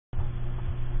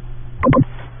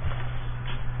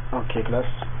Okay, class.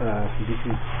 This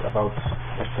is about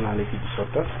personality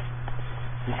disorder.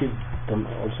 This is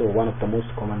also one of the most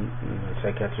common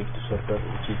psychiatric disorder,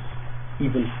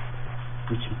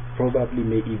 which probably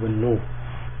may even know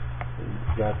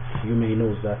that you may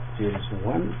know that there is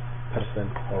one person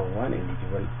or one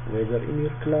individual, whether in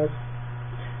your class,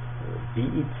 be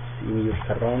it in your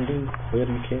surrounding, where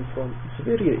you came from. It's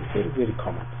very, very, very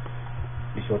common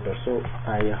disorder. So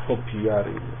I hope you are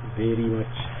very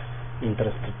much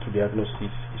interested to diagnose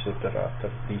this disorder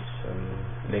after this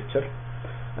lecture.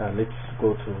 Let's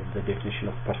go to the definition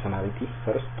of personality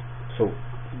first. So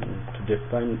to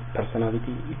define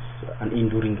personality, it's an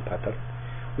enduring pattern,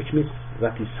 which means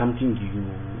that is something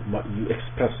you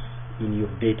express in your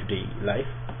day-to-day life,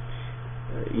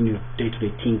 in your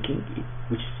day-to-day thinking,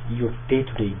 which is your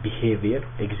day-to-day behavior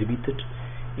exhibited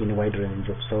in a wide range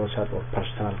of social or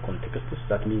personal contexts.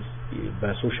 That means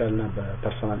በሶሻል እና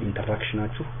በፐርሰናል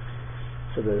ኢንተራክሽናችሁ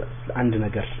አንድ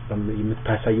ነገር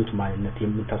የምታሳዩት ማንነት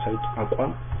የምታሳዩት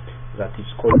አቋም that is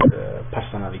called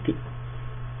personality.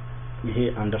 ይሄ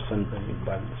አንደርሰን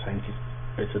በሚባል ሳይንቲስት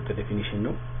የተሰጠ ዴፊኒሽን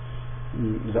ነው።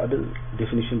 the other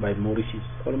definition by Morris is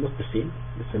almost the same.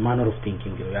 It's a manner of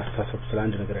thinking. ያስተሳሰብ ስለ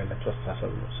አንድ ነገር ያላችሁ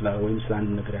አስተሳሰብ ነው፣ ወይም ስለ አንድ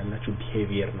ነገር ያላችሁ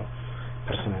behavior ነው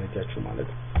personalityያችሁ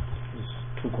ማለት።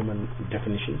 Two common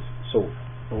definitions. So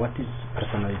what is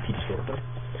personality disorder?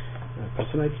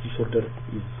 Personality disorder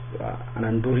is an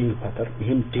enduring pattern.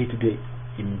 ይሄም day to day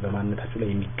በማንነታችሁ ላይ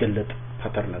የሚገለጥ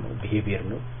pattern ነው፣ behavior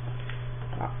ነው,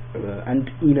 and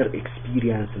inner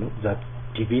experience ነው that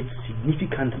deviates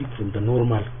significantly from the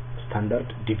normal standard.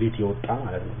 deviate የወጣ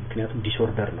ማለት ነው፣ ምክንያቱም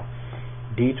disorder ነው።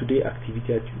 day to day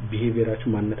activityያችሁ behaviorያችሁ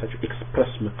ማንነታችሁ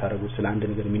express የምታደርጉት ስለ አንድ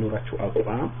ነገር የሚኖራችሁ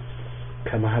አቋም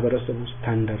ከማህበረሰቡ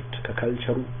ስታንዳርድ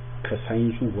ከካልቸሩ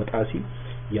ከሳይንሱ ወጣ ሲል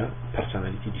ያ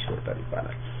ፐርሰናሊቲ ዲስኦርደር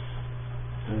ይባላል።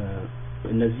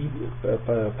 እነዚህ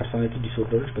ፐርሰናሊቲ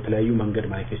ዲስኦርደሮች በተለያዩ መንገድ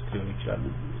ማኒፌስት ሊሆኑ ይችላሉ።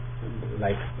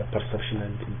 ላይክ ፐርሰፕሽን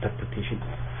ኤንድ ኢንተርፕሪቴሽን፣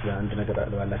 አንድ ነገር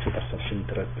ባላቸው ፐርሰፕሽን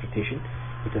ኢንተርፕሪቴሽን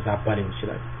የተዛባ ሊሆን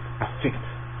ይችላል። አፌክት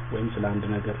ወይም ስለ አንድ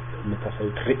ነገር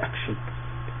የምታሳዩት ሪአክሽን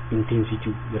ኢንቴንሲቲ፣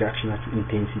 የሪአክሽናችሁ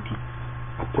ኢንቴንሲቲ፣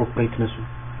 አፕሮፕሪየትነሱ፣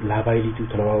 ላባይሊቲው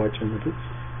ተለዋዋጭነቱ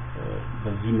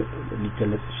በዚህ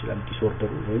ሊገለጽ ይችላል።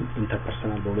 ዲስኦርደሩ ወይም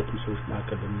ኢንተርፐርሰናል በሁለቱም ሰዎች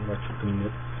መካከል በሚኖራቸው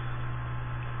ግንኙነት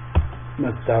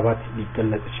መዛባት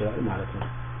ሊገለጽ ይችላል ማለት ነው።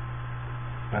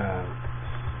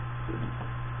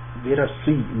 There are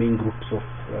three main groups of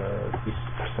this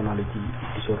personality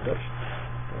disorder.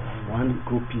 One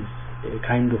group is a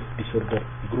kind of disorder,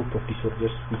 group of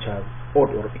disorders which are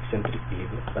odd or eccentric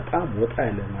behavior. በጣም ወጣ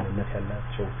ያለ ማንነት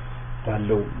ያላቸው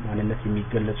ባለው ማንነት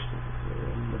የሚገለጹ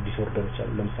ዲስኦርደሮች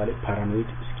አሉ። ለምሳሌ ፓራኖይድ፣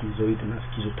 ስኪዞይድ እና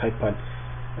ስኪዞታይፓል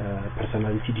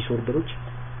ፐርሰናሊቲ ዲስኦርደሮች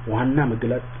ዋና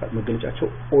መገለጫቸው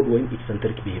ኦድ ወይም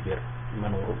ኤክሰንትሪክ ቢሄቪየር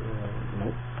መኖሩ ነው።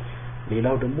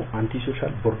 ሌላው ደግሞ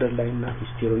አንቲሶሻል፣ ቦርደር ላይን እና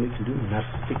ሂስቴሪዮኒክ እንዲሁም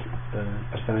ናርሲሲስቲክ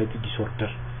ፐርሰናሊቲ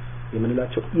ዲስኦርደር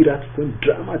የምንላቸው ኢራቲክ ወይም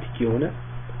ድራማቲክ የሆነ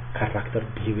ካራክተር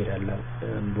ቢሄቪየር ያለው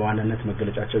በዋናነት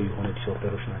መገለጫቸው የሆነ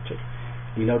ዲስኦርደሮች ናቸው።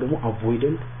 ሌላው ደግሞ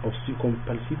አቮይደንት፣ ኦብሰሲቭ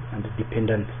ኮምፐልሲቭ አንድ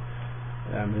ዲፔንደንት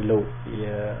ምንለው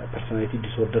የፐርሰናሊቲ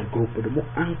ዲስኦርደር ግሩፕ ደግሞ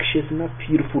አንክሺየስ እና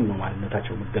ፊርፉል ነው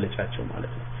ማለታቸው መገለጫቸው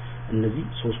ማለት ነው። እነዚህ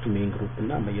ሶስቱ ሜን ግሩፕ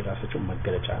እና የራሳቸው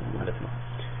መገለጫ ነው ማለት ነው።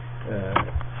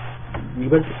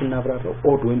 ይበልጥ ስናብራራው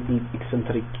ኦድ ወይም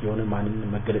ኤክሰንትሪክ የሆነ ማንነት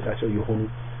መገለጫቸው የሆኑ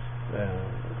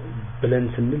ብለን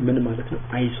ስንል ምን ማለት ነው?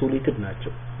 አይሶሌትድ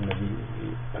ናቸው እነዚህ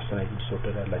ፐርሰናሊቲ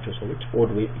ዲስኦርደር ያላቸው ሰዎች።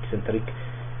 ኦድ ወይም ኤክሰንትሪክ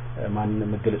ማንነት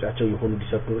መገለጫቸው የሆኑ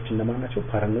ዲስኦርደሮች እነማን ናቸው?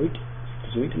 ፓራኖይድ፣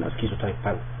 ስኪዞይድ እና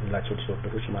ስኪዞታይፓል ያላቸው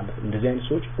ዲስኦርደሮች ማለት ነው። እንደዚህ አይነት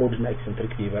ሰዎች ኦድ እና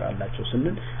ኤክሰንትሪክ ቢሄቪየር አላቸው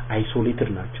ስንል አይሶሌትድ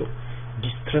ናቸው፣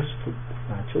 ዲስትረስፉል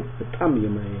ናቸው፣ በጣም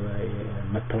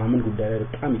የመተማመን ጉዳይ ላይ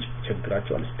በጣም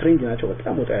ይቸግራቸዋል፣ ስትሬንጅ ናቸው፣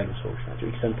 በጣም ወጣ ያሉ ሰዎች ናቸው፣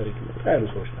 ኤክሰንትሪክ ወጣ ያሉ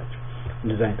ሰዎች ናቸው።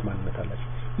 እንደዚህ አይነት ማንነት አላቸው።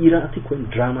 ኢራቲክ ወይም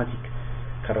ድራማቲክ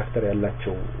ካራክተር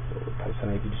ያላቸው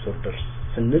ፐርሰናሊቲ ዲስኦርደርስ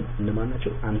ስንል እነማን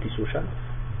ናቸው? አንቲ ሶሻል፣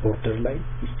 ቦርደር ላይ፣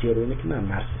 ሂስቴሪዮኒክ እና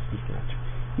ናርሲሲስቲክ ናቸው።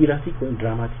 ኢራቲክ ወይም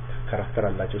ድራማቲክ ካራክተር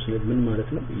አላቸው ስንል ምን ማለት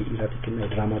ነው? የኢራቲክ እና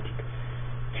የድራማቲክ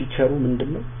ፊቸሩ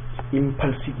ምንድነው?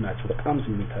 ኢምፐልሲቭ ናቸው፣ በጣም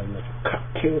ስሜታዊ ናቸው፣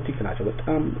 ኬዮቲክ ናቸው፣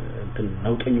 በጣም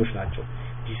ነውጠኞች ናቸው።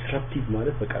 ዲስራፕቲቭ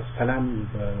ማለት በቃ ሰላም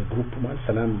በግሩፕ ማለት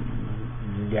ሰላም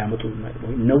ሊያመጡ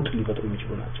ወይ ነውጥ ሊፈጥሩ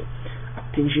የሚችሉ ናቸው።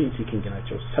 አቴንሽን ሲኪንግ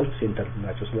ናቸው፣ ሰልፍ ሴንተርድ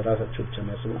ናቸው፣ ስለራሳቸው ብቻ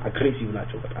የሚያስቡ። አግሬሲቭ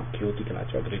ናቸው፣ በጣም ኬዮቲክ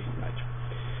ናቸው፣ አግሬሲቭ ናቸው።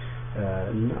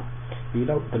 እና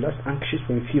ሌላው ላስት አንክሺየስ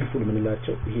ወይም ፊርፉል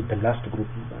ምንላቸው ይሄ ላስት ግሩፕ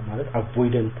ማለት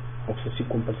አቮይደንት፣ ኦብሰሲቭ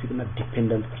ኮምፐልሲቭ እና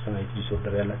ዲፔንደንት ፐርሰናሊቲ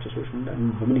ዲስኦርደር ያላቸው ሰዎች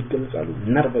በምን ይገለጻሉ?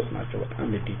 ነርቨስ ናቸው፣ በጣም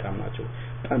ንዴታም ናቸው፣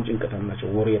 በጣም ጭንቀታም ናቸው፣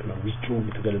 ወሪየር ነው፣ ዊዝድሮም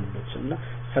የተገለሉበት እና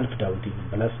ሰልፍ ዳውቲንግ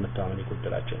በራስ መተማመን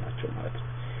የጎደላቸው ናቸው ማለት ነው።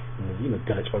 እነዚህ እነዚህ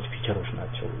መገለጫዎች ፊቸሮች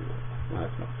ናቸው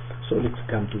ማለት ነው so let's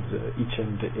come to each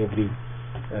and every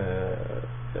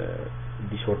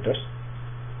disorders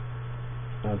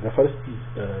the first is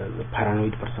the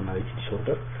paranoid personality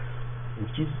disorder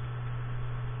which is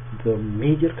the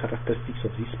major characteristics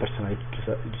of this personality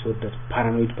disorder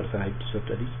paranoid personality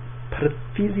disorder is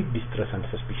pervasive distrust and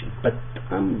suspicion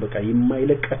በጣም በቃ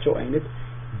የማይለቃቸው አይነት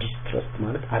distrust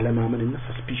ማለት አለማመንና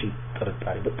suspicion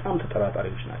ጥርጣሬ በጣም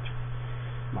ተጠራጣሪዎች ናቸው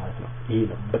ማለት ነው ይሄ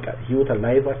ነው በቃ ህይወት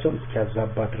ላይፋቸውን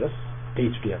እስኪያዛባ ድረስ day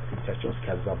to day activityያቸውን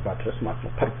እስኪያዛባ ድረስ ማለት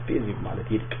ነው pervasive ማለት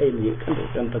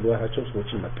የቀን ተግባራቸው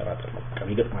ሰዎችን መጠራጠር ነው በቃ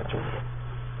የሚገጥማቸው ነገር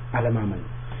አለማመን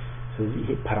ስለዚህ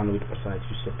ይሄ paranoid personality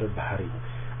disorder ባህሪ ነው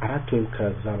አራት ወይም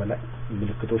ከዛ በላይ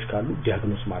ምልክቶች ካሉ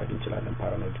ዲያግኖስ ማድረግ እንችላለን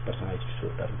paranoid personality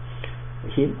disorder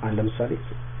ይሄም ለምሳሌ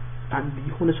አንድ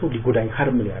የሆነ ሰው ሊጎዳኝ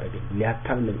harm ሊያደርገኝ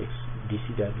ሊያታልለኝ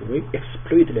ዲሲዳጅ ወይ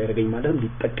ኤክስፕሎይት ሊያደርገኝ ማለት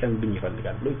ሊጠቀምብኝ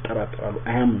ይፈልጋል ብሎ ይጠራጠራሉ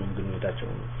አያምኑም ግንኙነታቸው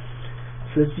ነው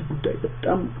ስለዚህ ጉዳይ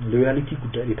በጣም ሎያሊቲ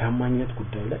ጉዳይ የታማኝነት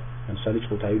ጉዳይ ላይ ለምሳሌ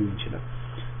ጾታዊ ሊሆን ይችላል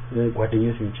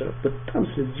ጓደኝነት ሊሆን ይችላል በጣም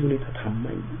ስለዚህ ሁኔታ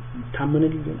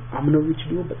ታማኝነት አምነው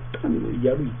ይችላሉ በጣም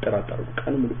ያሉ ይጠራጠራሉ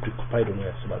ቀን ሙሉ ፕሪኮፓይድ ነው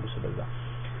ያስባሉ ስለዛ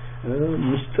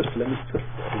ሚስጥር ስለሚስጥር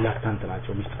ሪላክታንት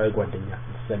ናቸው ሚስጥራዊ ጓደኛ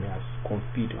ስለሚያዝ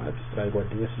ኮንፊድ ማለት ሚስጥራዊ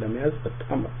ጓደኛ ስለሚያዝ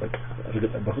በጣም በቃ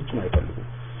እርግጠ በፍጹም አይፈልጉም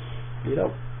ሌላው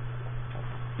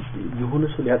የሆነ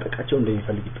ሰው ሊያጠቃቸው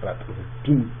እንደሚፈልግ ይጠራጠራሉ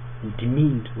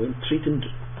ዲሚንድ ወይ ትሪትንድ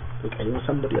በቃ የሆነ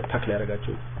ሰምበዲ አታክ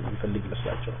ሊያደርጋቸው የሚፈልግ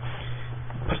ይመስላቸው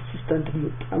persistently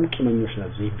በጣም ቂመኞች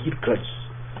ናቸው ቢር ግረጅ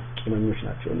ቂመኞች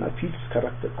ናቸው እና ፊልስ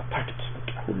ካራክተር አታክድ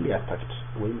በቃ ሁሉ አታክድ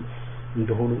ወይ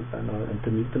እንደሆኑ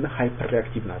እንትና ሃይፐር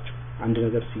ሪአክቲቭ ናቸው አንድ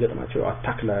ነገር ሲገጥማቸው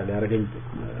አታክ ሊያደርገኝ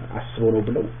አስበው ነው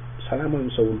ብለው ሰላማዊ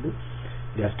ሰው ሁሉ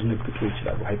ሊያስደነግጡ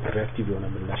ይችላሉ ሃይፐር ሪአክቲቭ የሆነ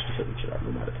ምላሽ ሊሰጡ ይችላሉ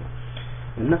ማለት ነው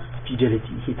እና ፊደሊቲ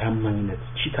ይሄ ታማኝነት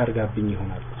ቺት አርጋብኝ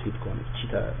ይሆናል ሴት ከሆነ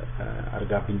ቺት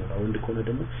አርጋብኝ ነው ወንድ ከሆነ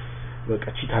ደግሞ በቃ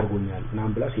ቺት አርጎኛል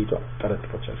ናም ብላ ሴቷ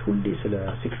ተጠራጥራቻለች ሁሌ ስለ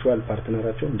ሴክሹዋል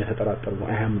ፓርትነራቸው እንደተጠራጠሩ ነው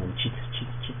አያምኑም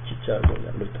ቺት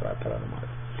አርጎኛል ብለው ይጠራጠራሉ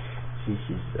ማለት ነው this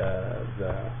is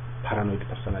the paranoid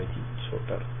personality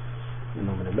disorder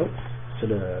ነው ምንለው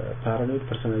ስለ paranoid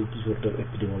personality disorder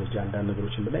epidemiology አንዳንድ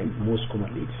ነገሮችን ብላይ most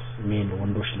commonly ሜን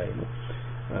ወንዶች ላይ ነው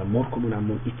more common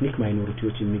among ethnic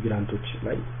minorities ኢሚግራንቶች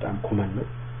ላይ በጣም ኮመን ነው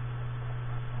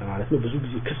ማለት ነው ብዙ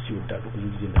ጊዜ ክስ ይወዳሉ ብዙ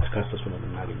ጊዜ እንደተካሰሱ ነው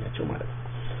የምናገኛቸው ማለት ነው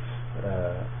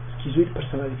schizoid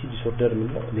personality disorder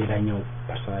ምንለው ሌላኛው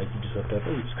personality disorder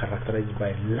ነው it's characterized by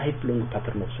lifelong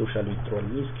pattern of social withdrawal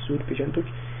schizoid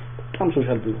patients በጣም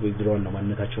social withdrawal ነው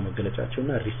ማንነታቸው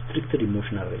መገለጫቸውና restricted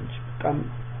emotional range በጣም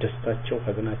ደስታቸው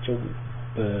ሀዘናቸው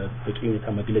በቂ ሁኔታ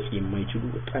መግለጽ የማይችሉ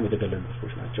በጣም የተገለሉ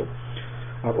ሰዎች ናቸው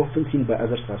are often seen by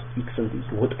others as eccentric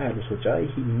ወጣ ያሉ ሰዎች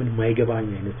ይሄ ምን ማይገባኝ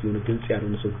አይነት የሆነ ግልጽ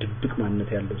ያልሆነ ሰው ድብቅ ማንነት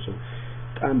ያለው ሰው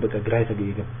በጣም በቃ ግራ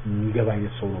የሚገባ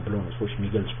አይነት ሰው ነው ብለው ነው ሰዎች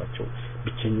የሚገልጿቸው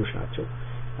ብቸኞች ናቸው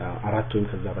አራት ወይም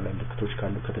ከዛ በላይ ምልክቶች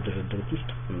ካሉ ከተደረደሩት ውስጥ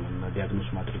ዲያግኖስ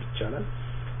ማድረግ ይቻላል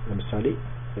ለምሳሌ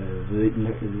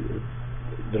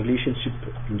ሪሌሽንሺፕ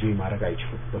ኢንጆይ ማድረግ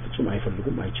አይችሉም በፍጹም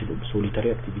አይፈልጉም አይችሉም ሶሊታሪ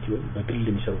አክቲቪቲ ወይ በግል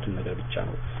የሚሰሩትን ነገር ብቻ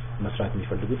ነው መስራት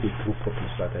የሚፈልጉት የግሩፕ ወርክ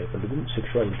መስራት አይፈልጉም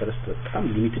ሴክሹዋል ኢንተረስት በጣም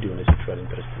ሊሚትድ የሆነ ሴክሹዋል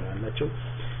ኢንተረስት ነው ያላቸው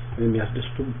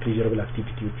የሚያስደስቱም ፕሌዠረብል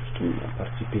አክቲቪቲዎች ውስጥ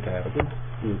ፓርቲሲፔት አያደርጉም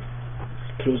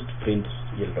ክሎዝድ ፍሬንድስ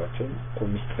የላቸውም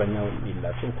ኮሚስትራኛው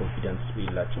የላቸው ኮንፊደንስ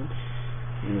የላቸው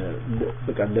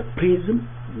በቃ ለፕሬዝም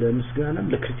ለምስጋናም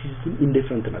ለክሪቲሲዝም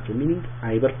ኢንዲፈረንት ናቸው ሚኒንግ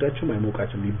አይበርዳቸውም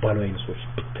አይሞቃቸውም ይባለው አይነት ሰዎች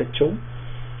ብቻቸው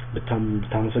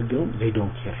በታመሰግነው they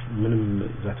don't care ምንም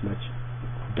ዛት ማች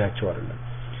ዳቸው አይደለም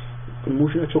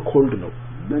ኢሞሽናቸው ኮልድ ነው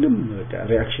ምንም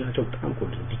ሪአክሽናቸው በጣም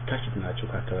ኮልድ ነው ዲታችድ ናቸው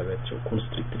ከአካባቢያቸው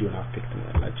ኮንስትሪክትድ የሆነ አፌክት ነው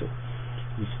ያላቸው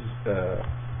this is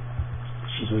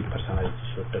schizoid personality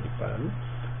disorder ይባላል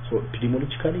so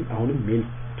epidemiologically አሁንም ሜል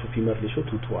ቱ ፊሜል ሬሽዮ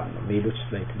 2 to 1 ነው ሜሎች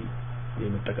ስላይትሊ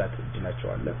የመጠቃት እድላቸው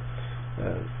አለ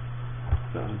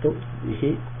አንተው ይሄ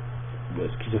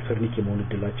ስኪዞፍሬኒክ የመሆን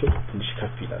እድላቸው ትንሽ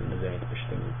ከፍ ይላል እነዚህ አይነት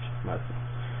በሽተኞች ማለት ነው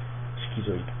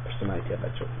schizoid personality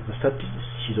ያላቸው the third is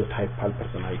schizotypal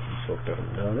personality disorder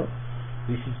ነው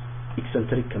this is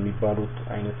eccentric ከሚባሉት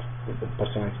አይነት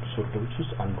personality disorders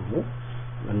ውስጥ አንዱ ነው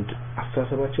and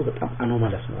አስተሳሰባቸው በጣም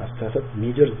አኖማለስ ነው አስተሳሰብ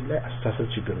ሜጀር ላይ አስተሳሰብ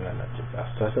ችግር ነው ያላቸው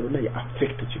አስተሳሰብና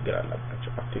የአፌክት ችግር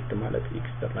አላቸው አፌክት ማለት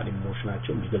ኤክስተርናል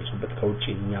ኢሞሽናቸው የሚገልጹበት ከውጪ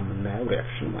እኛ የምናየው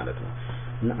ሪአክሽን ማለት ነው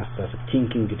እና አስተሳሰብ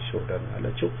ቲንኪንግ ዲስኦርደር ነው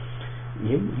ያላቸው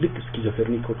ይሄም ልክ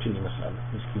ስኪዞፍሬኒኮችን ይመስላል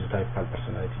ስኪዞታይፓል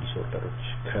ፐርሰናሊቲ ዲስኦርደሮች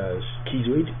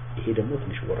ከስኪዞይድ ይሄ ደግሞ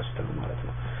ትንሽ ወረስተ ነው ማለት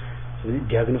ነው ስለዚህ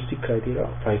ዲያግኖስቲክ ክራይቴሪያ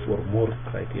 5 or more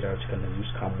ክራይቴሪያዎች ከነዚህ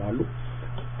ውስጥ ካሟሉ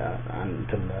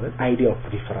አንተን ማለት አይዲያ ኦፍ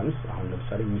ሪፈረንስ አሁን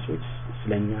ለምሳሌ ሚሶች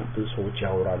ስለኛ ብዙ ሰዎች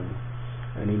ያወራሉ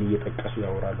እኔን እየጠቀሱ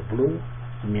ያወራሉ ብሎ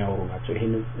የሚያወሩ ናቸው።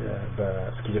 ይሄንን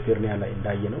በስኪዞፍሬኒያ ላይ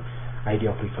እንዳየነው አይዲያ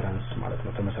ኦፍ ሪፈረንስ ማለት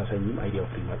ነው። ተመሳሳይም አይዲያ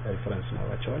ኦፍ ሪፈረንስ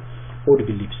ይኖራቸዋል። ኦድ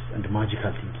ቢሊፍስ and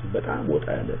magical thinking በጣም ወጣ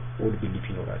ያለ ኦድ ቢሊፍ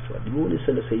ይኖራቸዋል። የሆነ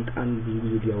ስለ ሰይጣን ብዙ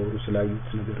ጊዜ ሊያወሩ ስላዩት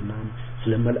ነገርና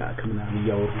ስለ መልአክ ምናምን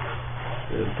እያወሩ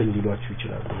እንትን ሊሏችሁ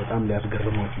ይችላሉ። በጣም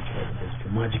ሊያስገርሟችሁ ይችላሉ።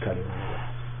 እንደዚህ ማጂካል የሆነ ነገር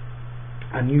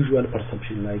unusual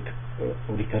perception like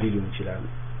auditory ሊሆን ይችላል፣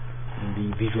 እንዲ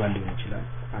ቪዥዋል ሊሆን ይችላል።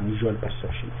 unusual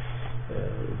perception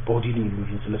bodily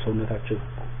illusion ስለ ሰውነታቸው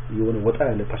የሆነ ወጣ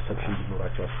ያለ perception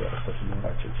ሊኖራቸው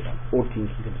ይችላል። or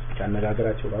thinking ብቻ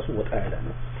አነጋገራቸው ራሱ ወጣ ያለ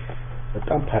ነው።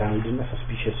 በጣም ፓራኖይድ እና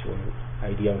ሰስፒሺየስ የሆኑ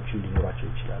አይዲያዎችን ሊኖራቸው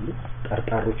ይችላሉ።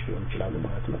 ጠርጣሮች ሊሆኑ ይችላሉ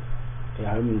ማለት ነው።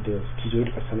 ያም እንደ ስኪዞይድ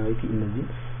ፐርሰናሊቲ እነዚህ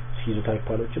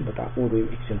ስኪዞታይፖችን በጣም ኦድ ወይም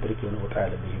ኤክሰንትሪክ የሆነ ወጣ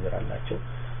ያለ ቢሄቪየር አላቸው።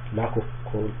 lack of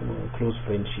close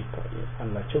friendship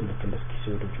አላቸው ልክ እንደ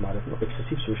ስኪዞይዶች ማለት ነው።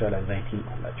 ኤክሰሲቭ ሶሻል አንዛይቲ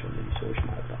አላቸው እነዚህ ሰዎች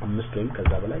ማለት ነው። 5 ወይም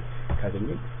ከዛ በላይ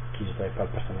ካገኘን ስኪዞታይፓል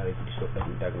ፐርሰናሊቲ ዲስኦርደር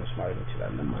ዲያግኖስ ማድረግ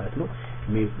እንችላለን ማለት ነው።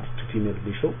 ሜል ቱ ፊሜል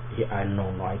ሬሾ ይሄ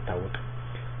አንኖን ነው አይታወቅም።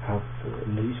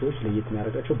 እነዚህ ሰዎች ለየት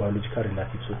የሚያደርጋቸው ባዮሎጂካል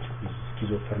ሪላቲቭሶች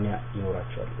ስኪዞፍሬኒያ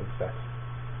ይኖራቸዋል በዛት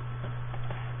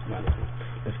ማለት ነው።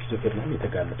 ለስኪዞፍሬኒያ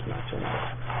የተጋለጡ ናቸው ማለት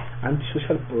ነው። አንቲ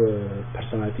ሶሻል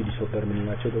ፐርሰናሊቲ ዲስኦርደር ምን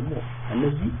ናቸው ደግሞ?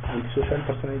 እነዚህ አንቲ ሶሻል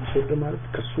ፐርሰናሊቲ ዲስኦርደር ማለት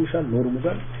ከሶሻል ኖርሙ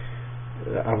ጋር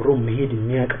አብረው መሄድ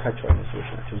የሚያቅታቸው አይነት ሰዎች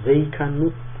ናቸው። they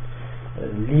cannot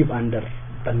live under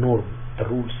the norm, the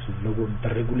rules,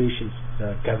 the regulations, the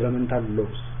governmental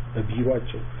laws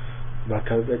በቢሮአቸው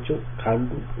በአካባቢያቸው ካሉ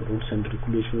ሩልስ ኤንድ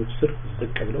ሬጉሌሽኖች ስር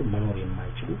ዝቅ ብለው መኖር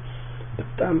የማይችሉ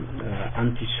በጣም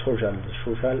አንቲ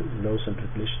ሶሻል ሎስ ኤንድ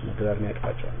ሬጉሌሽን መግዛት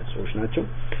የሚያቅታቸው አይነት ሰዎች ናቸው።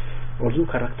 also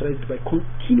characterized by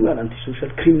continual antisocial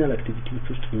criminal activities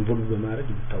ውስጥ ኢንቮልቭ በማድረግ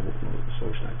የሚታወቁ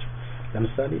ሰዎች ናቸው።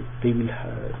 ለምሳሌ they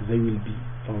will be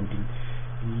found in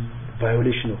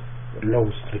violation of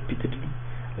laws repeatedly,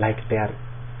 like they are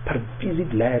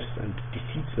pervasive liars and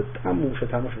deceits በጣም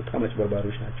ውሸታሞች በጣም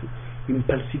አጭበርባሪዎች ናቸው።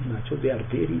 impulsive ናቸው። they are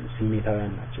very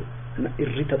ስሜታውያን ናቸው እና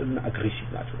irritable እና aggressive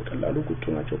ናቸው። በቀላሉ ቁጡ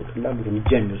ናቸው። በቀላሉ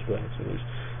እርምጃ የሚወስዱ አይነት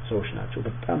ሰዎች ናቸው።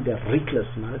 በጣም they are reckless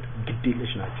ማለት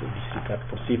ግዴለሽ ናቸው። disregard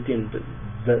for safety and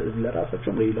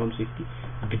ለራሳቸው ለሌላውም ሴፍቲ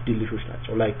ግዴለሾች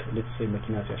ናቸው። like let's say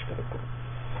መኪና ሲያሽከረክሩ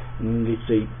let's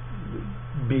say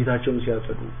ቤታቸውን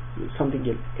ሲያጸዱ something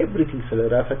else everything ስለ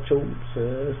ራሳቸው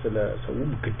ስለ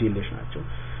ሰውም ግዴለሽ ናቸው።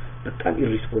 በጣም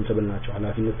irresponsible ናቸው።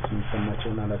 ኃላፊነት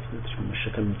የሚሰማቸውና ኃላፊነት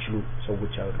መሸከም የሚችሉ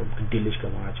ሰዎች አይደሉም። ግዴለሽ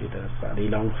ከመሆናቸው የተነሳ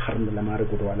ሌላውን harm ለማድረግ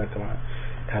ወደ ኋላ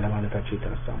ካለማለታቸው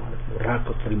የተነሳ ማለት ነው። lack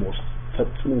of remorse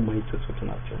ፈጽሞ የማይጸጸቱ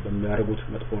ናቸው በሚያደርጉት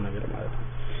መጥፎ ነገር ማለት ነው።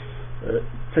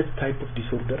 such type of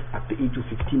disorder at the age of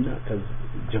 15 እና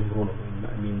ጀምሮ ነው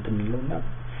እንትን የሚለውና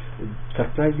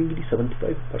surprisingly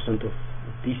 75% of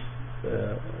these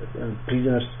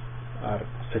prisoners are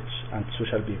such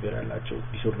antisocial behavior ያላቸው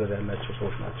disorder ያላቸው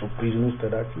ሰዎች ናቸው። ፕሪዝን ውስጥ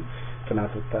ተዳችሁ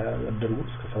ጥናት ተደርጎ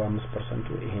እስከ 75%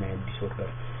 ይሄን አይነት disorder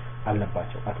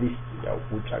አለባቸው። አትሊስት ያው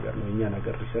ውጭ ሀገር ነው እኛ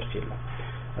ነገር ሪሰርች የለም።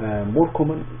 more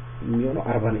common የሚሆነው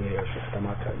urban areas ከተማ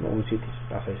አካባቢ ነው። onset is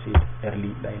as I said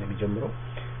early ላይ ነው የሚጀምረው።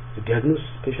 the diagnose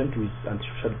patient with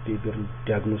antisocial behavior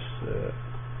diagnose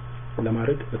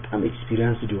ለማድረግ በጣም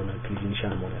ኤክስፒሪየንስድ የሆነ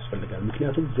ክሊኒሻን መሆን ያስፈልጋል።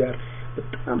 ምክንያቱም ዚያር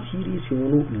በጣም ሲሪየስ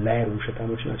የሆኑ ላየር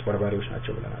ውሸታሞች ናቸው፣ በርባሪዎች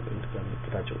ናቸው ብለናል።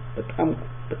 እንደምትታቸው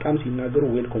በጣም ሲናገሩ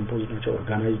ዌል ኮምፖዝድ ናቸው፣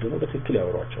 ኦርጋናይዝድ ሆነው በትክክል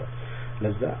ያወሯቸዋል።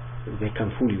 ለዛ they can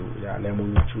fool you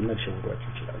ሊያሞኟችሁና ሊሸውዷችሁ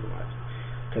ይችላሉ ማለት ነው።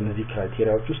 ከነዚህ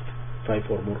ክራይቴሪያዎች ውስጥ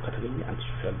 5 or more ከተገኘ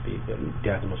አንቲሶሻል ቢሄቪየር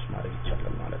ዲያግኖስ ማድረግ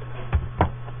ይቻላል ማለት ነው።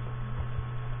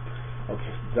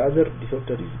 okay the other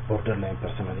disorder is borderline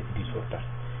personality disorder.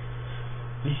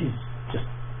 This is just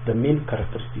the main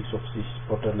characteristics of this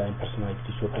borderline personality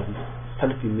disorder is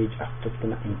self-image affect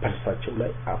እና impulsaቸው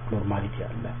ላይ abnormality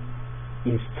አለ።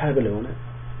 instable የሆነ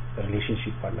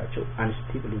relationship አላቸው።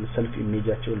 unstable የሆነ self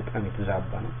imageቸው በጣም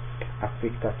የተዛባ ነው።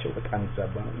 affectቸው በጣም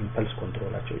የተዛባ ነው። impulse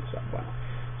controlቸው የተዛባ ነው።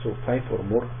 so 5 or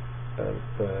more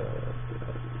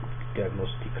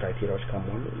diagnostic criteriaዎች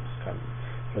ካሟሉ እስካል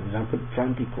for example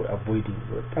frantic or avoiding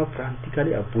በጣም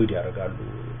frantically avoid ያደርጋሉ።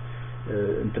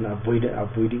 እንትና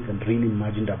avoiding and really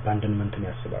imagined abandonment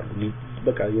ያስባሉ።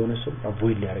 በቃ የሆነ ሰው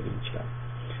avoid ሊያደርግ ይችላል።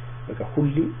 በቃ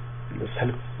ሁሌ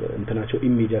self እንትናቸው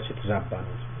ኢሜጃቸው የተዛባ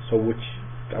ነው። ሰዎች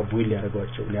avoid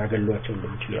ሊያደርጓቸው ሊያገሏቸው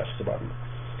እንደሚችሉ ያስባሉ።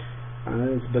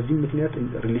 በዚህ ምክንያት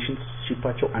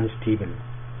ሪሌሽንሺፓቸው unstable ነው።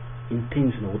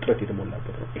 ኢንቴንስ ነው፣ ውጥረት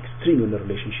የተሞላበት ነው። ኤክስትሪም የሆነ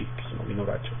ሪሌሽንሺፕስ ነው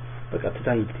የሚኖራቸው። በቃ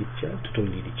ትታኝ ይችላል፣ ትቶኝ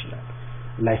ሊሄድ ይችላል፣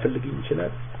 ላይፈልግ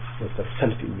ይችላል።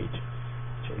 self image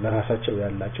ለራሳቸው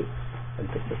ያላቸው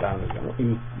በጣም ነው።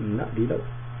 እና ሌላው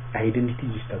አይደንቲቲ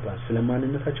ዲስተርባንስ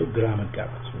ስለማንነታቸው ግራ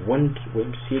መጋባት፣ ወንድ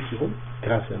ወይም ሴት ይሁን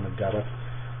ግራ ስለመጋባት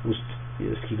ውስጥ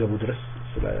እስኪገቡ ድረስ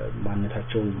ስለ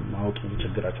ማንነታቸው ማወቅ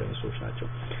የሚቸግራቸው ሰዎች ናቸው።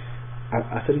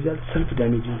 as a result self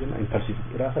damaging እና impulsive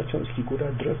ራሳቸውን እስኪጎዳ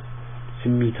ድረስ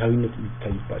ስሜታዊነት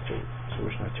የሚታይባቸው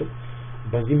ሰዎች ናቸው።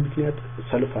 በዚህ ምክንያት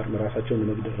ሰልፍ ሃርም ራሳቸውን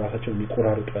ለመግደል ራሳቸውን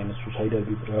የሚቆራርጡ አይነት ሱሳይዳል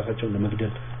ራሳቸውን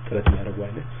ለመግደል ጥረት የሚያደርጉ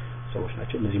አይነት ሰዎች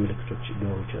ናቸው። እነዚህ ምልክቶች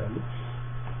ሊኖሩ ይችላሉ።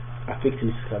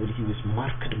 affecting stability with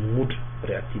marked mood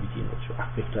reactivity ነው።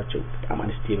 አፌክታቸው በጣም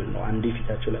አንስቴብል ነው። አንዴ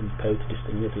ፊታቸው ላይ የምታዩት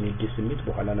ደስተኝነት ወይ ንዴት ስሜት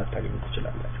በኋላ ላታገኙ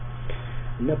ትችላላችሁ።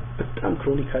 እና በጣም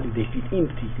ክሮኒካሊ they feel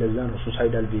empty ለዛ ነው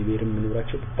ሱሳይዳል ቢሄቪየር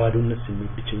የሚኖራቸው ባዶነት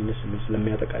ስሜት ብቸኝነት ስሜት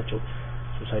ስለሚያጠቃቸው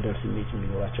ሱሳይዳል ስሜት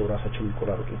የሚኖራቸው ራሳቸውን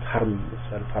የሚቆራርጡት ሃርም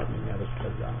ሰልፍ ሃርም የሚያደርጉት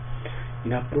ለዛ ነው።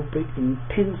 inappropriate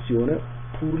intense የሆነ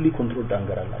poorly controlled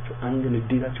anger አላቸው። አንግ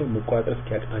ንዴታቸው መቆጣጠር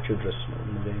እስኪያቅታቸው ድረስ ነው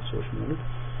እነዚህ ሰዎች የሚሆኑት።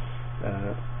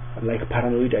 like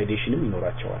paranoid ideation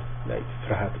ይኖራቸዋል like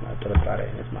ፍርሃት ጥርጣሬ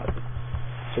አይነት ማለት ነው።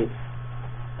 so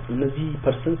እነዚህ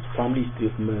persons family history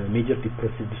of major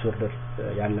depressive disorder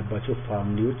ያለባቸው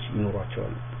ፋሚሊዎች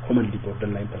ይኖራቸዋል። commonly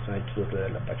borderline personality disorder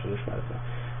ያለባቸው ሰዎች ማለት ነው።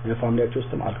 ፋሚሊያቸው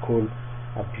ውስጥም alcohol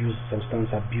abuse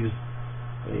substance abuse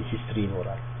history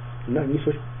ይኖራል። እና እነዚህ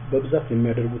ሰዎች በብዛት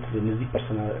የሚያደርጉት እነዚህ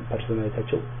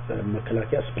ፐርሰናሊቲያቸው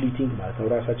መከላከያ ስፕሊቲንግ ማለት ነው።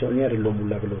 ራሳቸው እኔ አይደለም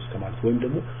ሙላ ብለው እስከማለት ወይም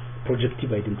ደግሞ ፕሮጀክቲቭ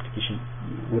አይደንቲፊኬሽን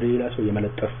ወደ ሌላ ሰው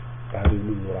የመለጠፍ ባህሪ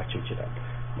ሊኖራቸው ይችላል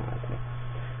ማለት ነው።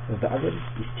 the other is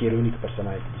histrionic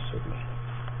personality disorder.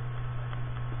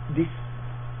 This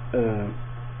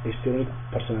histrionic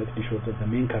personality disorder the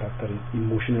main character is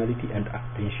emotionality and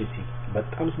attention seeking.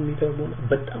 በጣም ስሜታዊ ሆነ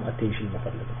በጣም attention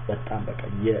መፈለግ በጣም በቃ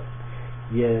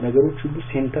የነገሮች ሁሉ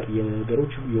ሴንተር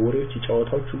የነገሮች የወሬዎች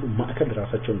የጨዋታዎች ሁሉ ማዕከል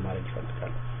ራሳቸውን ማድረግ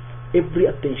ይፈልጋሉ። every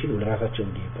attention ወደ ራሳቸው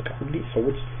እንዲበቃ ሁሉ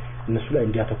ሰዎች እነሱ ላይ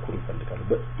እንዲያተኩሩ ይፈልጋሉ።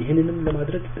 ይሄንንም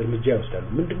ለማድረግ እርምጃ ይወስዳሉ።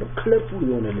 ምንድነው ከለርፉል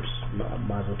የሆነ ልብስ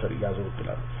ማዘውተር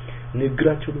ያዘውትላሉ።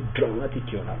 ንግግራቸው ድራማቲክ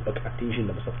ይሆናል። በቃ አቴንሽን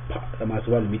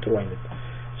ለማስባል የሚጥሩ አይነት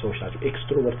ሰዎች ናቸው።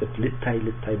 ኤክስትሮቨርትድ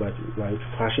ልታይ ባዮች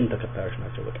ፋሽን ተከታዮች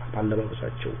ናቸው። በጣም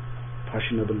አለባበሳቸው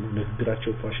ፋሽነብል ነው።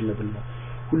 ንግግራቸው ፋሽነብል ነው።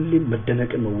 ሁሌም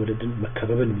መደነቅን መወደድን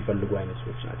መከበብን የሚፈልጉ አይነት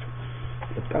ሰዎች ናቸው።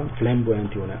 በጣም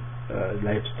ፍላምቦያንት የሆነ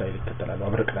ላይፍ ስታይል ይከተላሉ።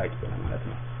 አብረቅራቂ የሆነ ማለት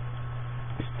ነው።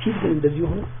 ስቲል እንደዚህ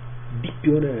ሆነ ዲፕ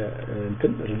የሆነ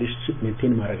እንትን ሪሌሽንሺፕ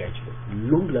ሜንቴን ማድረግ አይችልም።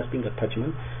 ሎንግ ላስቲንግ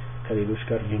አታችመንት ከሌሎች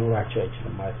ጋር ሊኖራቸው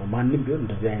አይችልም ማለት ነው። ማንንም ቢሆን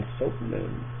እንደዚህ አይነት ሰው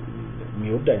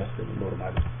የሚወድ አይመስልም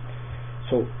ኖርማሊ።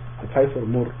 ሶ apply for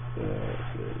more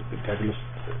diagnostic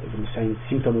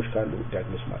ሲምፕተሞች ካሉ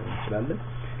ዲያግኖስ ማድረግ እንችላለን።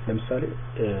 ለምሳሌ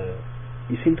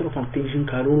የሴንተር ኦፍ አቴንሽን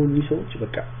ካልሆኑ እነዚህ ሰዎች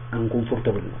በቃ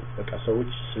አንኮምፎርታብል ነው። በቃ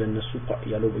ሰዎች ስለነሱ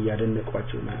ያለው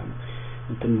ያደነቋቸው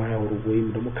እንትን ማያወሩ ወይም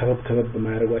ደግሞ ከበብ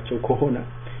ማያረጓቸው ከሆነ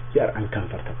ያር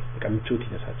አንኮምፎርታብል በቃ ምቾት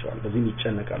ይነሳቸዋል። በዚህም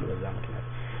ይጨነቃሉ። በዛ ምክንያት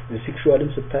ሴክሹዋልም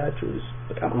ስታያቸው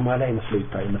በጣም አማላይ መስለው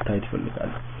መታየት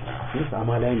ይፈልጋሉ። ስለዚህ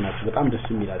አማላይ ናቸው። በጣም ደስ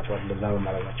የሚላቸዋል ለዛ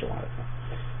በማረጋቸው ማለት ነው።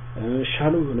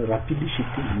 ሻሎ የሆነ ራፒድሊ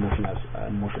ሺፍቲንግ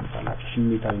ኢሞሽንስ አላቸው።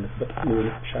 ስሜታዊነት በጣም የሆነ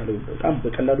ሻሎ በጣም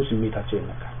በቀላሉ ስሜታቸው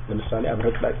ይነካል። ለምሳሌ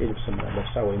አብረቅላቂ ልብስ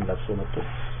ለብሳ ወይም ለብሶ መጥቶ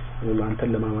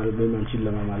አንተን ለማማለል ወይም አንቺን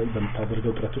ለማማለል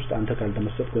በምታደርገው ጥረት ውስጥ አንተ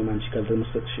ካልተመሰጥክ ወይም አንቺ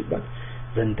ካልተመሰጥሽባት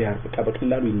ዘንድ በቃ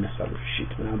በቀላሉ ይነሳሉ።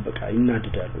 ሽት ምናምን በቃ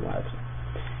ይናድዳሉ ማለት ነው።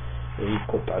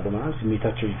 ይቆጣሉ ማለት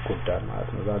ስሜታቸው ይጎዳል ማለት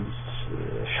ነው። ዛሊስ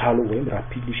ሻሎ ወይም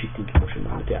ራፒድሊ ሺፍቲንግ ኢሞሽን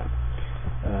ማለት ያ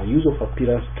use of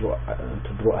appearance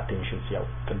to draw attention ያው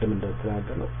ቀደም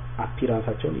እንደተናገርነው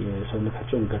አፒራንሳቸውን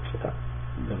የሰውነታቸውን ገጽታ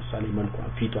ለምሳሌ መልኳን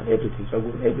ፊቷን ኤቭሪቲንግ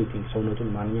ጸጉር ኤቭሪቲንግ ሰውነቱን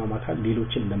ማንኛውም አካል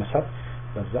ሌሎችን ለመሳብ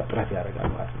በዛ ጥረት ያደርጋል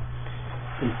ማለት ነው።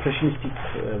 ኢምፕሬሽኒስቲክ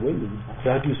ወይም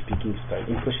ራዲዮ ስፒኪንግ ስታይል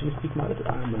ኢምፕሬሽኒስቲክ ማለት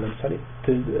ለምሳሌ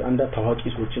አንድ ታዋቂ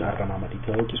ሰዎችን አረማመድ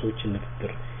ታዋቂ ሰዎችን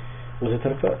ንግግር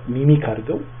ወዘተርፈ ሚሚክ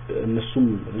አድርገው እነሱም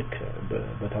ልክ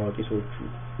በታዋቂ ሰዎች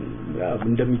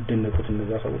እንደሚደነቁት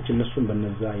እነዛ ሰዎች እነሱም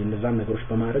በነዛ የነዛን ነገሮች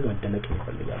በማድረግ መደነቅ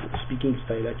ይፈልጋሉ። ስፒኪንግ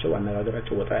ስታይላቸው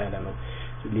አነጋገራቸው ወጣ ያለ ነው።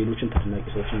 ሌሎችን ተደናቂ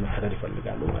ሰዎችን መከተል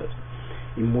ይፈልጋሉ ማለት ነው።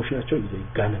 ኢሞሽናቸው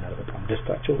ይጋነናል። በጣም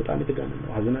ደስታቸው በጣም የተጋነነ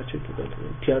ነው። ሀዘናቸው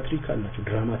ቲያትሪካል ናቸው።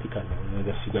 ድራማቲካል ነው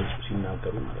ነገር ሲገልጹ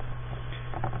ሲናገሩ ማለት ነው።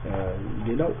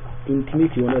 ሌላው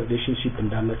ኢንቲሜት የሆነ ሪሌሽንሺፕ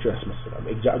እንዳላቸው ያስመስላሉ።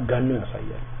 አጋነው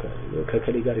ያሳያሉ።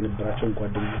 ከከሌ ጋር የነበራቸውን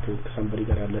ጓደኝነት ከሰንበሪ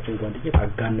ጋር ያላቸውን ጓደኝነት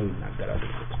አጋነው ይናገራሉ።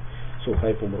 ሶ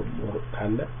ፋይቭ ሞር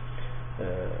ካለ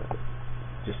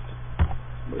ጀስት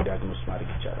ዲያግኖስ ማድረግ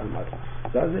ይቻላል ማለት ነው።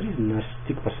 ዛሬ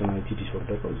ናርሲሲስቲክ ፐርሰናሊቲ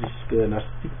ዲስኦርደር ነው። this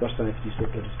narcissistic personality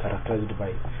disorder is characterized by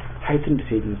heightened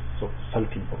sense of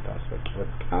self importance.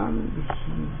 በጣም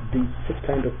this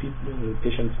kind of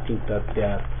patients think that they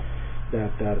are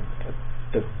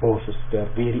the bosses, they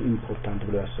are very important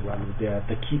ብለው ያስባሉ። they are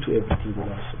the key to everything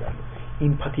ብለው ያስባሉ።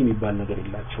 ኢምፓቲ የሚባል ነገር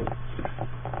የላቸውም።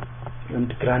 and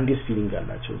grandiose feeling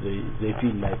አላቸው። they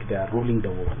feel like they are ruling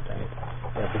the world,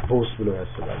 they are the boss ብለው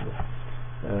ያስባሉ።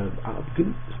 ግን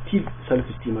ስቲል ሰልፍ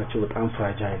ስቲማቸው በጣም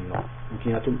ፍራጃይል ነው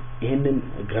ምክንያቱም ይሄንን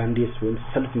ግራንዲየስ ወይም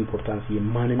ሰልፍ ኢምፖርታንስ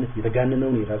የማንነት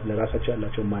የተጋነነውን ለራሳቸው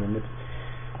ያላቸው ማንነት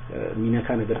ሚነካ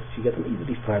ነገር ሲገጥም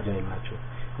ኢዝሊ ፍራጃይል ናቸው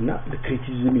እና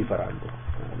ክሪቲሲዝም ይፈራሉ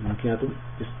ምክንያቱም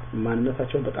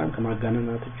ማንነታቸው በጣም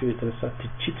ከማጋነናቸው የተነሳ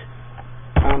ትችት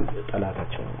በጣም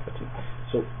ጠላታቸው ነው ማለት ነው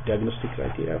so diagnostic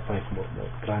criteria 5 more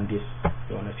grandiose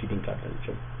የሆነ ፊሊንግ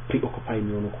አላቸው preoccupy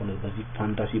የሚሆኑ ከሆነ በዚህ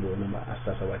ፋንታሲ በሆነ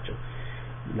አስተሳሰባቸው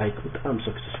like በጣም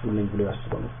successful ነኝ ብሎ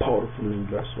ያስባሉ powerful ነኝ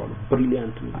ብሎ ያስባሉ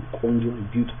brilliant ነኝ ቆንጆ ነኝ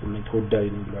beautiful ነኝ ተወዳጅ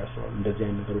ነኝ ብሎ ያስባሉ እንደዚህ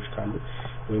አይነት ነገሮች ካሉ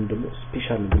ወይም ደግሞ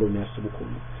ስፔሻል ብሎ የሚያስቡ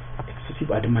ከሆነ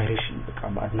excessive admiration በቃ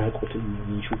አድናቆትን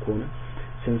የሚሹ ከሆነ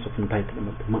sense of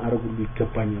entitlement ማዕረግ ሁሉ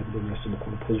ይገባኛል ብሎ የሚያስቡ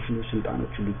ከሆነ ፖዚሽኖች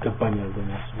ስልጣኖች ሁሉ ይገባኛል ብሎ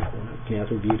የሚያስቡ ከሆነ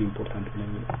ምክንያቱም very important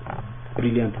ነኝ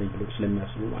brilliant ነኝ ብሎ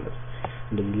ስለሚያስቡ ማለት ነው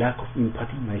እንደዚህ lack of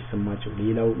empathy ማይሰማቸው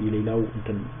የሌላው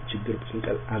እንትን ችግር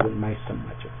ሲንቀል አገር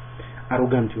ማይሰማቸው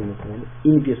arrogant የሆኑ ከሆነ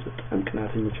envious በጣም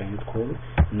ቅናተኞች አይነት ከሆኑ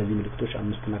እነዚህ ምልክቶች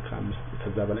 5 እና ከ5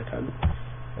 ከዛ በላይ ካሉ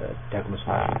diagnose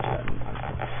ማድረግ ይችላል ማለት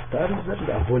ነው that is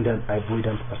the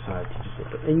avoidant personality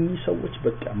disorder እኚህ ሰዎች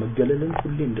በቃ መገለልን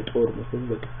ሁሌ እንደ ጦር መስሎ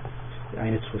በቃ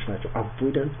አይነት ሰዎች ናቸው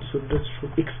avoidant disorder show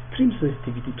extreme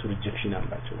sensitivity to rejection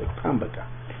አላቸው በጣም በቃ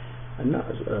እና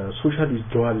ሶሻል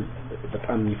ዊዝድሮዋል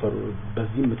በጣም የሚፈሩ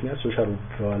በዚህ ምክንያት ሶሻል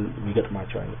ዊዝድሮዋል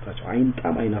የሚገጥማቸው አይነት ናቸው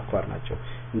አይንጣም አይናፋር ናቸው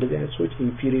እንደዚህ አይነት ሰዎች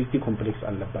ኢንፌሪዮሪቲ ኮምፕሌክስ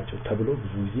አለባቸው ተብሎ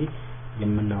ብዙ ጊዜ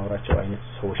የምናወራቸው አይነት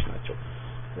ሰዎች ናቸው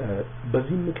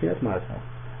በዚህ ምክንያት ማለት ነው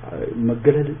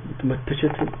መገለል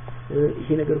መተቸት ይሄ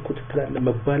ነገር እኮ ትክክል አለ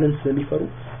መባለን ስለሚፈሩ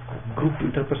ግሩፕ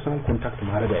ኢንተርፐርሰናል ኮንታክት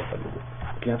ማድረግ አይፈልጉም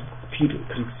ምክንያቱም ፊር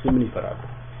ክሪቲሲዝምን ይፈራሉ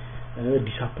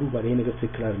ዲስአፕሩቫል ይሄ ነገር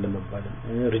ትክክል አይደለም መባልን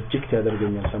ሪጀክት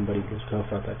ያደርገኛል somebody else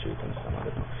ከመፍራታቸው የተነሳ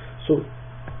ማለት ነው so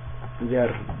they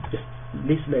are just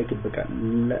less like በቃ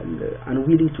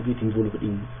unwilling to get involved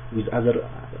in with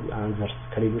others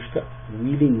ከሌሎች ጋር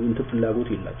willing into ፍላጎት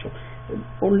የላቸው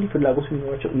only ፍላጎት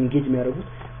የሚኖራቸው engage የሚያደርጉት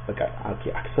በቃ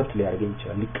accept ሊያደርገኝ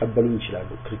ይችላል ሊቀበሉኝ ይችላሉ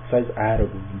criticize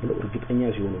አያደርጉም ብለው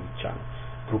እርግጠኛ ሲሆኑ ብቻ ነው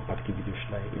group activities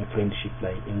ላይ friendship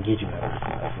ላይ engage የሚያደርጉት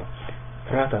ማለት ነው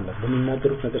ፍርሃት አለ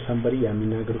በሚናገሩት ነገር somebody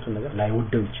የሚናገሩትን ነገር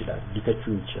ላይወደው ይችላል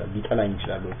ሊተቹኝ ይችላል ሊጠላኝ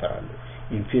ይችላል ይፈራሉ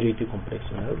inferiority complex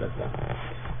ነው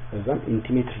ለዛም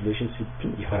intimate relationship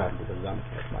ይፈራሉ በዛ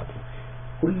ምክንያት ማለት ነው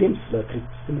ሁሌም ስለ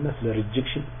criticism እና ስለ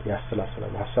rejection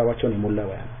ያስተላልፋሉ ሐሳባቸውን የሞላ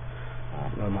ባያን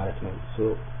ማለት ነው so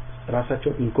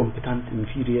ራሳቸው incompetent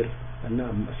inferior እና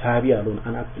ሳቢ ያልሆነ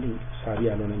unappealing ሳቢ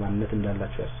ያልሆነ ማንነት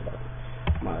እንዳላቸው ያስባሉ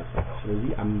ማለት ነው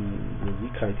ስለዚህ እዚህ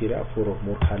ክራይቴሪያ 4 or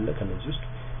more ካለ ከነዚህ ውስጥ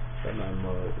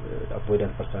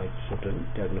avoidant personality disorder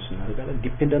diagnose እናደርጋለን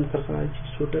dependent personality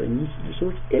disorder እነዚህ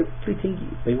ሰዎች everything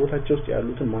በህይወታቸው ውስጥ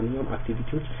ያሉትን ማንኛውም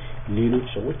አክቲቪቲዎች ሌሎች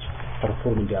ሰዎች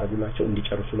ፐርፎርም እንዲያደርጉላቸው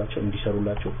እንዲጨርሱላቸው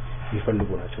እንዲሰሩላቸው የሚፈልጉ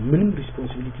ናቸው ምንም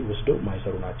ሪስፖንሲቢሊቲ ወስደው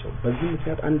ማይሰሩ ናቸው በዚህ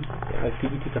ምክንያት አንድ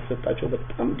አክቲቪቲ ከተሰጣቸው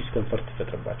በጣም ዲስኮምፈርት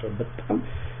ይፈጥርባቸዋል በጣም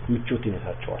ምቾት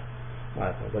ይነሳቸዋል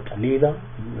ማለት ነው በቃ ሌላ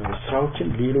ስራዎችን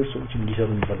ሌሎች ሰዎች እንዲሰሩ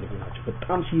የሚፈልጉ ናቸው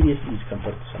በጣም ሲሪየስሊ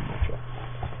ዲስኮምፈርት ይሰማቸዋል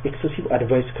ኤክሰሲቭ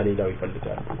አድቫይስ ከሌላው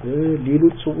ይፈልጋሉ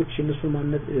ሌሎች ሰዎች እነሱ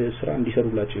ማንነት ስራ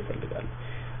እንዲሰሩላቸው ይፈልጋሉ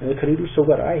ከሌሎች ሰው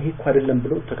ጋር ይሄ እኮ አይደለም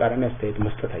ብለው ተቃራኒ አስተያየት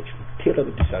መስጠት አይችሉም ቴረር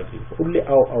ዲስአግሪ ሁሌ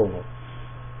አው ነው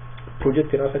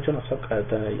ፕሮጀክት የራሳቸውን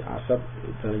ሐሳብ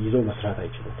ይዘው መስራት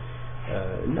አይችሉም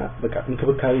እና በቃ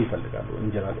እንክብካቤ ይፈልጋሉ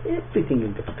እንጀራል ኤቭሪቲንግ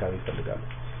እንክብካቤ ይፈልጋሉ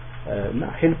እና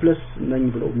ሄልፕለስ ነኝ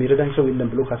ብለው የሚረዳኝ ሰው የለም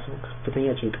ብለው ካሰቡ ከፍተኛ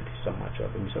ጭንቀት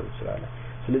ይሰማቸዋል የሚሰሩት ስራ ላይ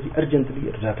ስለዚህ አርጀንትሊ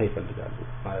እርዳታ ይፈልጋሉ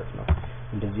ማለት ነው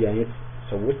እንደዚህ አይነት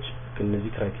ሰዎች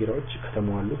ከነዚህ ክራይቴሪያዎች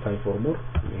ከተሟሉ 5 or more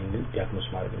ይሄንን ዲያግኖስ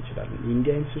ማድረግ እንችላለን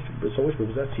እንዲህ አይነት ሰዎች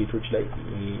በብዛት ሴቶች ላይ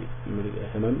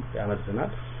ህመም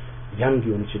ያመዝናል ያንግ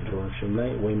የሆኑ ችግሮችም ላይ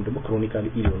ወይም ደግሞ ክሮኒካሊ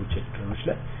ኢል የሆኑ ችግሮች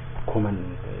ላይ ኮመን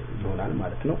ይሆናል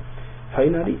ማለት ነው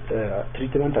ፋይናሊ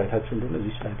ትሪትመንት አይታችሁ እንደሆነ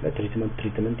እዚህ ስላይድ ላይ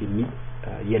ትሪትመንት የሚል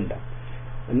የለም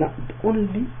እና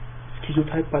ኦንሊ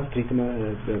ስኪዞታይፓል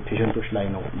ትሪትመንት ፔሸንቶች ላይ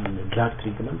ነው ድራግ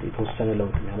ትሪትመንት የተወሰነ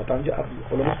ለውጥ የሚያመጣው እንጂ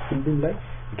ኦልሞስት ሁሉም ላይ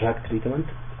ድራግ ትሪትመንት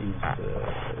is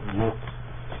not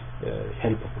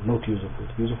helpful not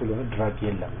useful የሆነ ድራግ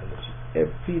የለም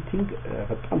everything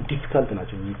በጣም ዲፊካልት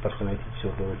ናቸው ይህ ፐርሶናሊቲ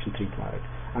ዲስኦርደሮችን ትሪት ማድረግ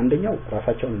አንደኛው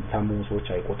ራሳቸውን ታመሙ ሰዎች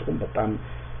አይቆጥሩም በጣም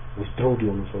withdrawed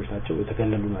የሆኑ ሰዎች ናቸው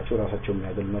የተገለሉ ናቸው ራሳቸውን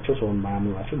የሚያገሉ ናቸው ሰውን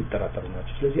ማያምኑ ናቸው የሚጠራጠሩ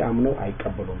ናቸው ስለዚህ አምነው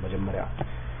አይቀበሉም መጀመሪያ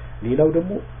ሌላው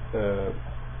ደግሞ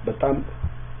በጣም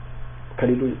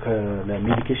ከሌሎች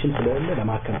ከሜዲኬሽን ስለሆነ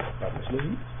ለማከም ከባድ ነው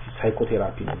ስለዚህ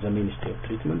ሳይኮቴራፒ ነው ዘሜን ስቴፕ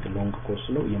ትሪትመንት ሎንግ ኮርስ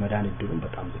ነው የመዳን እድሉን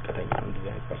በጣም ዝቅተኛ ነው እንደዚህ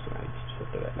አይነት ፐርሶናሊቲ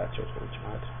ዲስኦርደር ያላቸው ሰዎች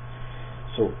ማለት ነው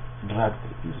so drug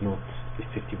is not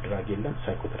effective drug የለም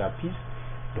psychotherapy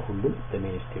ለሁሉም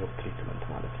ዘሜን ስቴፕ ትሪትመንት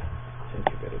ማለት ነው thank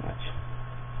you very much